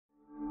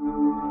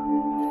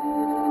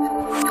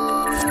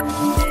Hello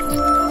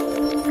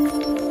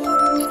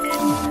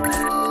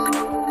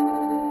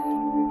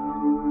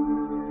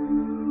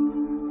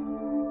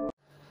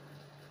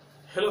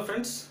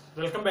friends,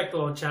 welcome back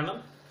to our channel.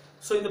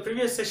 So in the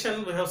previous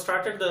session we have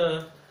started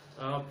the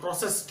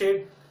process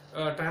state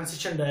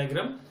transition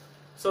diagram.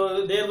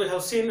 So there we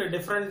have seen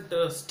different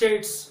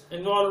states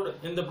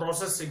involved in the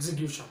process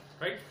execution,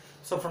 right?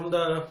 So from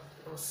the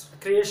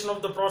creation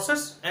of the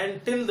process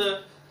until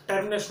the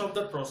termination of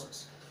the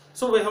process.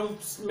 So we have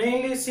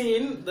mainly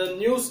seen the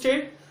new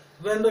state.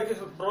 When the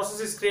process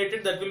is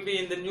created, that will be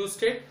in the new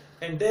state,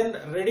 and then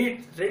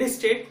ready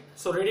state,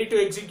 so ready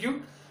to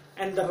execute,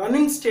 and the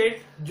running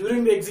state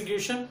during the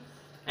execution,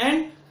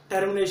 and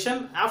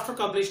termination after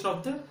completion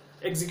of the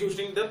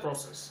executing the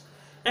process.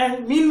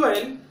 And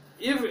meanwhile,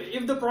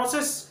 if the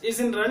process is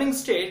in running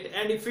state,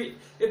 and if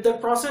the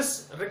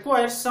process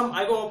requires some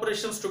IO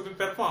operations to be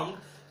performed,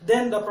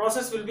 then the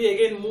process will be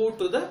again moved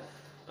to the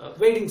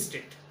waiting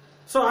state.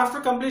 So after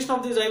completion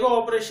of these IO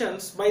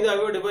operations by the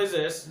IO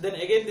devices, then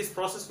again this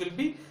process will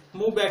be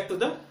moved back to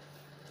the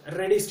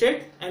ready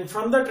state, and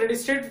from that ready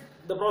state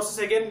the process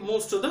again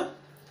moves to the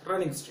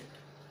running state.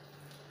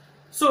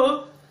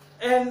 So,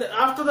 and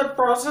after that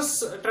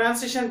process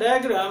transition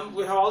diagram,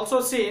 we have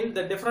also seen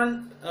the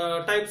different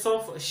types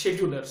of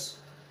schedulers.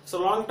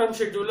 So long-term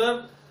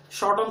scheduler,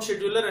 short-term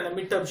scheduler, and a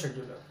mid-term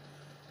scheduler.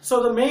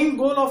 So the main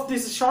goal of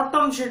this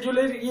short-term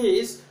scheduler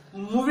is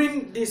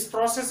moving these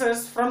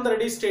processes from the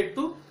ready state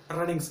to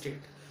running state.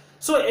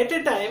 So at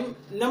a time,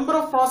 number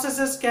of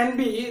processes can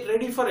be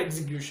ready for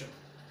execution.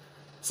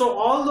 So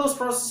all those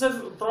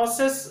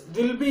processes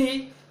will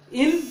be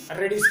in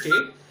ready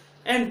state,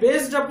 and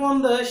based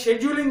upon the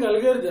scheduling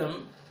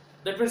algorithm,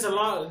 that means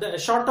the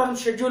short-term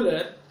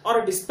scheduler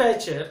or a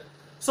dispatcher,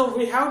 so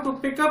we have to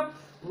pick up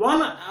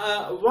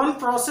one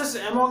process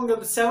among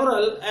the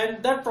several,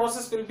 and that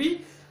process will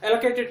be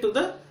allocated to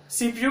the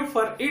CPU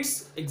for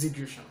its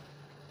execution.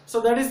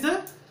 So that is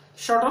the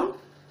short-term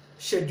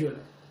scheduler.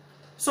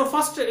 So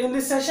first in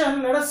this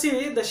session, let us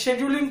see the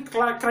scheduling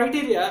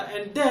criteria,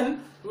 and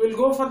then we will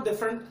go for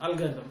different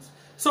algorithms.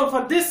 So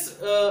for this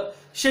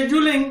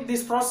scheduling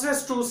these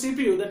processes to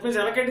CPU, that means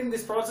allocating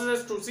these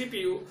processes to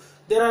CPU,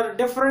 there are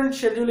different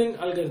scheduling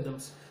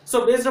algorithms.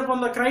 So based upon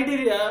the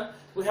criteria,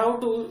 we have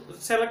to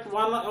select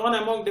one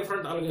among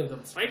different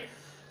algorithms, right?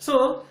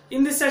 So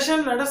in this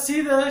session, let us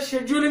see the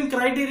scheduling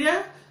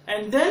criteria,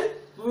 and then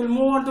we will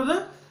move on to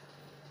the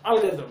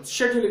algorithms,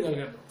 scheduling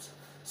algorithms.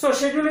 So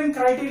scheduling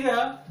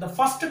criteria, the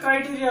first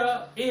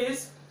criteria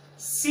is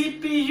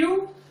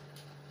CPU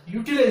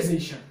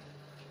utilization.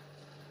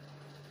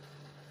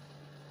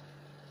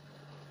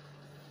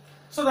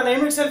 So the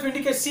name itself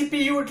indicates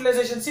CPU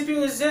utilization.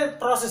 CPU is a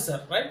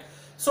processor, right?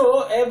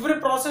 So every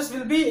process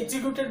will be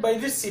executed by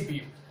this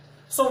CPU.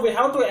 So we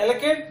have to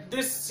allocate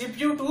this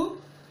CPU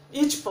to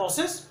each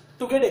process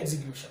to get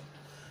execution.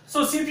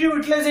 So CPU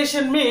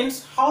utilization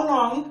means how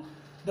long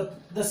the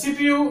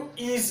CPU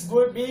is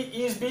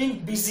being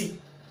busy.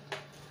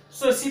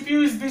 So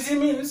CPU is busy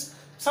means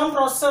some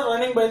process are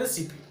running by the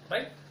CPU,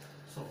 right?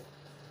 So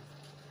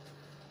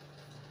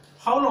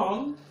how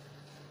long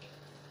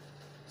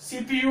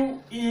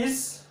CPU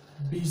is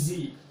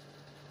busy.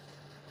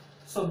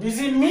 So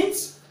busy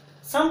means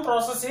some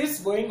process is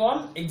going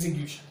on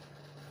execution.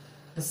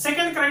 The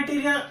second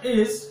criteria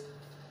is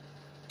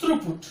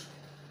throughput.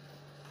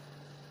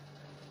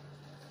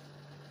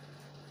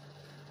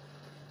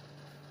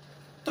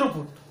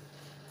 Throughput.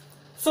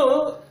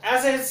 So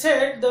as I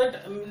said,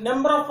 that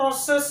number of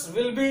processes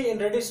will be in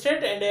ready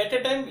state, and at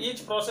a time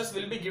each process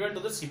will be given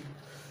to the CPU.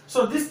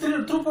 So this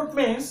throughput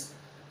means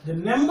the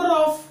number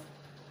of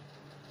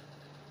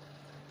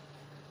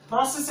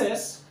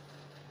processes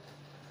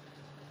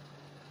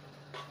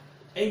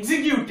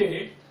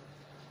executed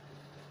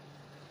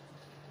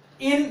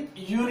in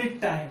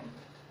unit time.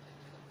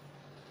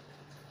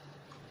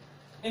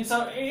 In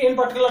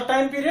particular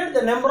time period,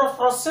 the number of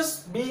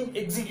processes being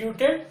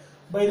executed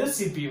by the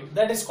CPU,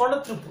 that is called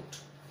a throughput.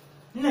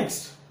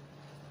 Next,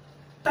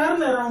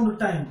 turnaround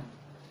time.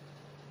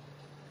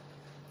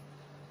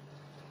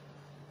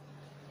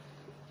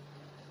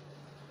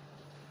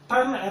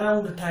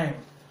 Turnaround time.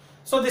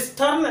 So this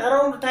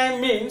turnaround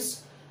time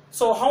means,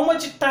 so how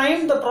much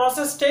time the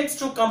process takes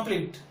to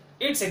complete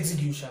its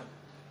execution,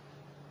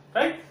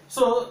 right?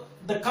 So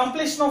the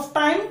completion of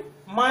time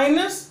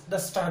minus the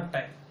start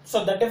time.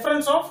 So the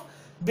difference of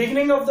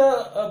beginning of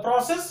the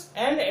process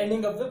and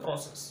ending of the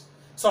process.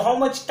 So how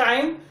much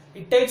time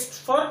it takes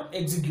for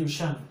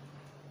execution.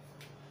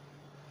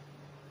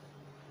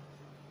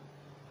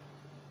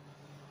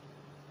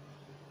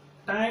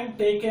 Time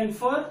taken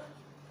for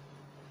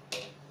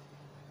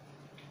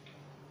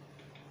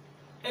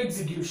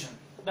execution.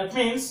 That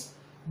means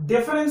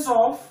difference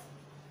of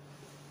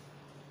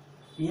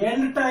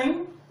end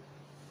time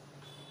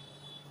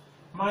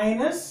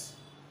minus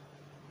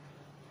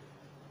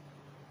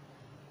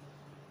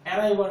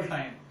arrival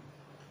time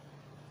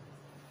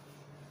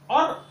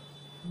or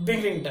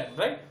beginning time,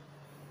 right?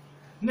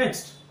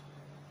 Next,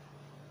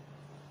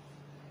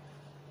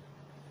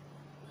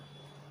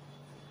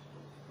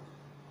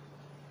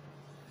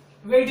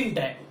 waiting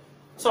time.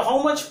 So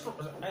how much,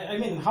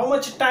 how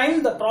much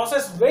time the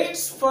process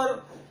waits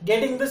for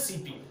getting the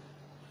CPU.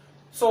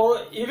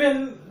 So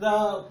even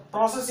the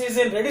process is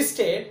in ready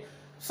state,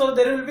 so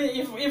there will be,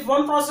 if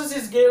one process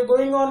is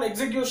going on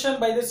execution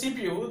by the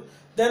CPU,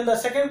 then the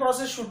second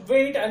process should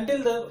wait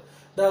until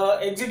the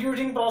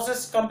executing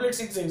process completes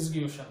its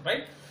execution,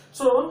 right?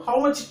 So how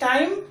much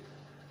time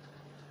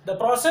the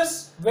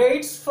process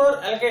waits for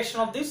allocation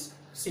of this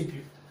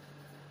CPU.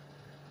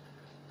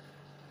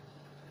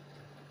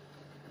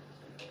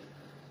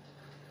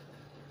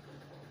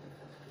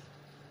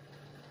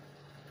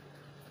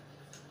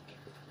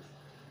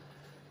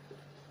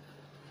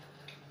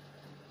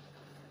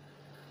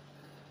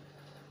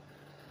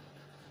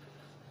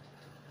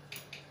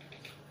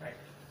 Right.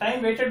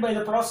 Time waited by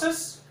the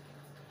process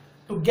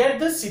to get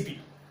the CPU.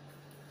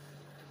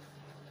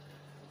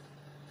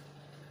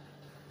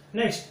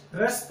 Next,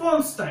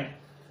 response time.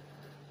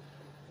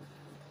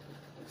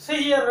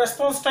 See here,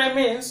 response time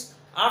means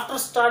after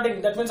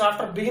starting, that means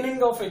after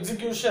beginning of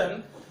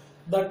execution,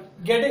 the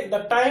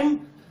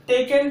time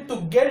taken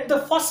to get the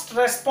first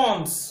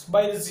response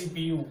by the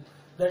CPU,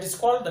 that is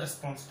called the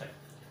response time.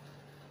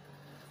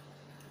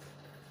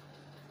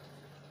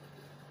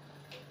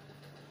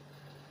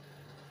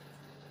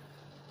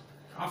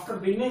 After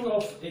beginning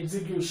of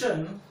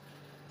execution,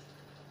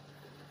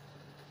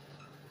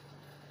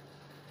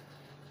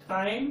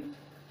 time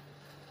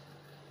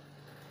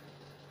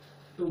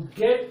to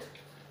get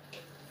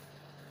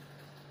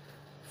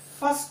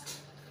first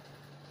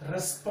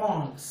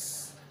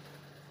response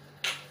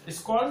is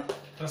called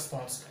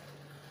response time.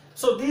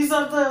 So these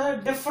are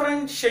the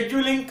different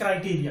scheduling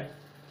criteria.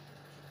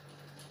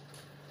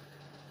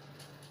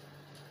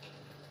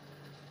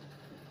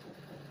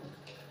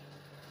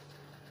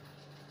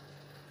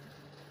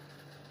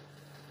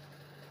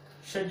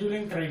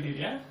 Scheduling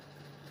criteria,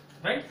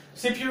 right?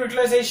 CPU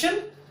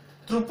utilization,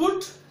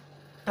 throughput,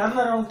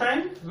 turnaround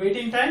time,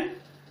 waiting time,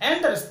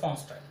 and the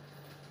response time.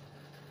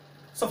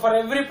 So for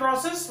every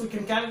process we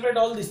can calculate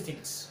all these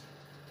things.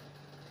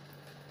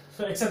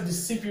 So except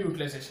this CPU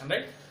utilization,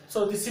 right?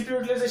 So the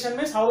CPU utilization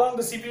means how long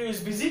the CPU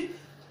is busy.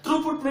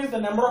 Throughput means the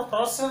number of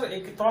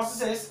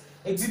processes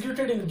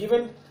executed in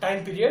given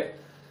time period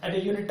at a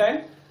unit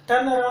time.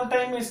 Turnaround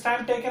time is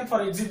time taken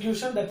for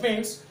execution. That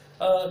means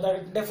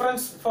the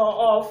difference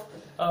of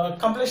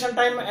completion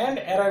time and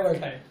arrival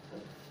time.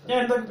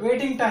 And the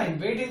waiting time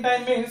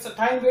means the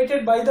time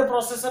waited by the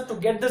processor to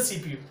get the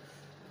CPU,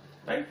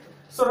 right?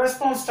 So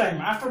response time,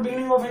 after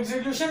beginning of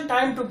execution,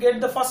 time to get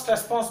the first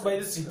response by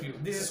the CPU.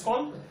 This is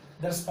called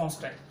the response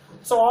time.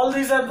 So all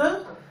these are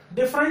the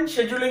different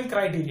scheduling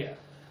criteria.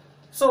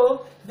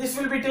 So this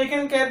will be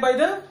taken care by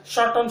the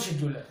short-term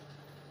scheduler,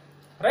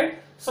 right?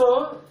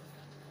 So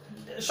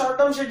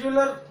short-term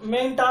scheduler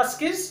main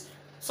task is,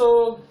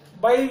 so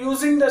by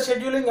using the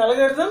scheduling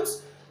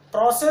algorithms,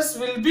 process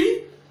will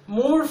be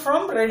moved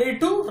from ready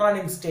to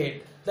running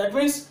state. That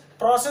means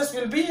process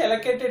will be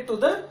allocated to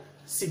the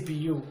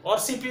CPU, or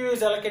CPU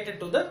is allocated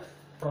to the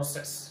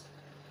process,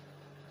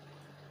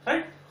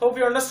 right? Hope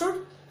you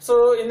understood.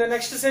 So in the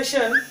next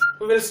session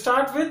we will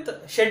start with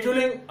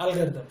scheduling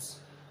algorithms.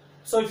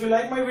 So if you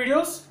like my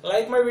videos,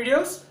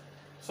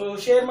 so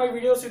share my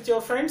videos with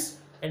your friends,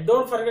 and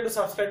don't forget to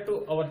subscribe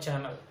to our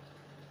channel.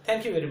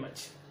 Thank you very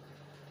much.